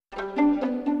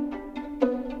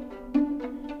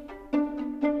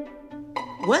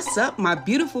What's up, my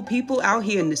beautiful people out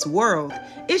here in this world?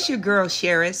 It's your girl,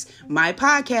 Sheris. My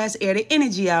podcast, Air the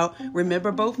Energy Out.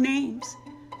 Remember both names?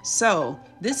 So,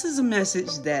 this is a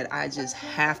message that I just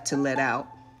have to let out.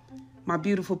 My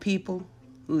beautiful people,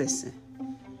 listen.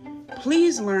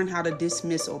 Please learn how to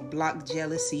dismiss or block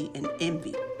jealousy and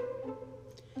envy.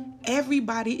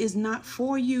 Everybody is not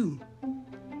for you.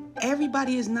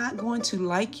 Everybody is not going to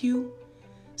like you.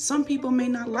 Some people may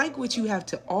not like what you have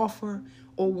to offer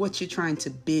or what you're trying to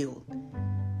build.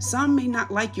 Some may not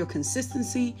like your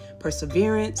consistency,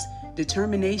 perseverance,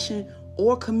 determination,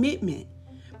 or commitment.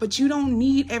 But you don't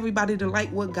need everybody to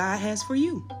like what God has for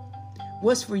you.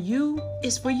 What's for you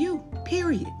is for you,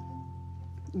 period.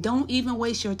 Don't even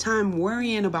waste your time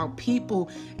worrying about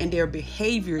people and their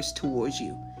behaviors towards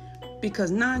you. Because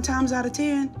 9 times out of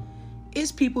 10,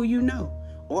 it's people you know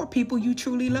or people you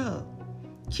truly love.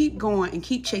 Keep going and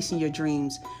keep chasing your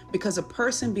dreams, because a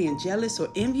person being jealous or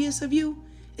envious of you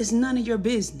is none of your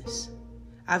business.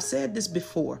 I've said this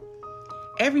before.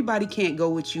 Everybody can't go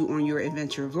with you on your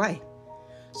adventure of life.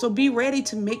 So be ready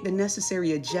to make the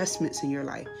necessary adjustments in your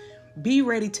life. Be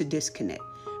ready to disconnect.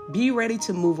 Be ready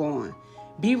to move on.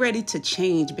 Be ready to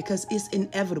change, because it's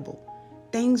inevitable.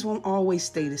 Things won't always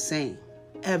stay the same,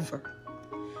 ever.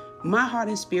 My heart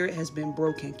and spirit has been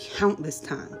broken countless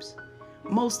times.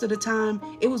 Most of the time,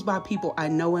 it was by people I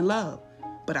know and love.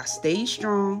 But I stayed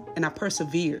strong and I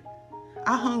persevered.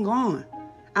 I hung on.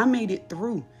 I made it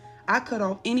through. I cut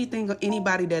off anything or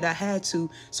anybody that I had to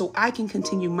so I can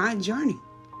continue my journey.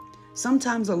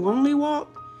 Sometimes a lonely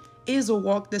walk is a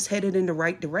walk that's headed in the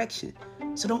right direction.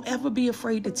 So don't ever be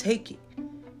afraid to take it.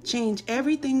 Change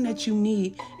everything that you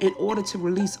need in order to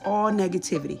release all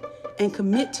negativity and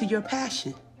commit to your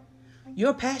passion.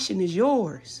 Your passion is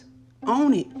yours.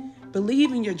 Own it.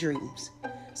 Believe in your dreams.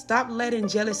 Stop letting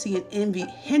jealousy and envy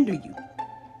hinder you.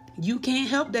 You can't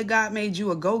help that God made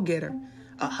you a go-getter,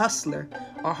 a hustler,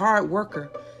 a hard worker.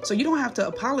 So you don't have to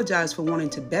apologize for wanting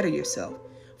to better yourself,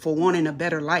 for wanting a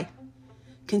better life.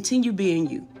 Continue being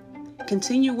you.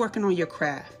 Continue working on your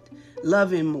craft,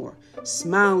 loving more,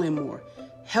 smiling more,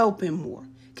 helping more.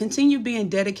 Continue being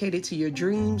dedicated to your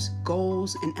dreams,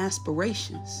 goals, and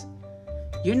aspirations.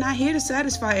 You're not here to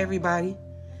satisfy everybody.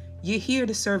 You're here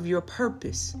to serve your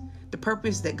purpose, the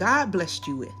purpose that God blessed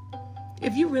you with.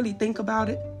 If you really think about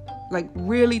it,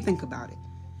 really think about it,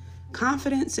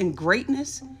 confidence and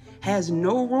greatness has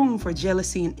no room for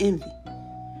jealousy and envy.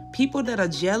 People that are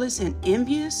jealous and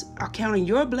envious are counting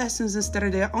your blessings instead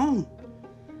of their own.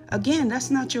 Again, that's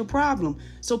not your problem,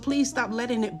 so please stop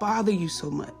letting it bother you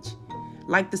so much.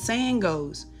 Like the saying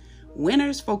goes,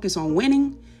 winners focus on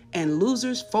winning and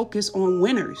losers focus on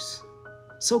winners.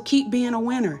 So keep being a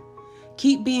winner.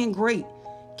 Keep being great.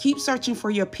 Keep searching for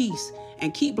your peace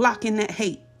and keep blocking that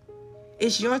hate.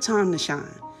 It's your time to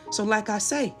shine. So like I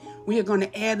say, we are going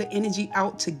to air the energy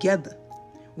out together.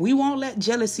 We won't let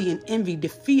jealousy and envy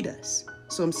defeat us.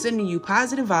 So I'm sending you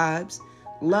positive vibes,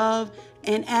 love,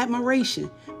 and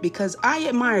admiration, because I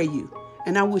admire you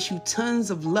and I wish you tons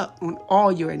of luck on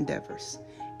all your endeavors.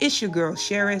 It's your girl,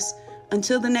 Sheris.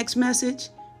 Until the next message,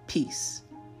 peace.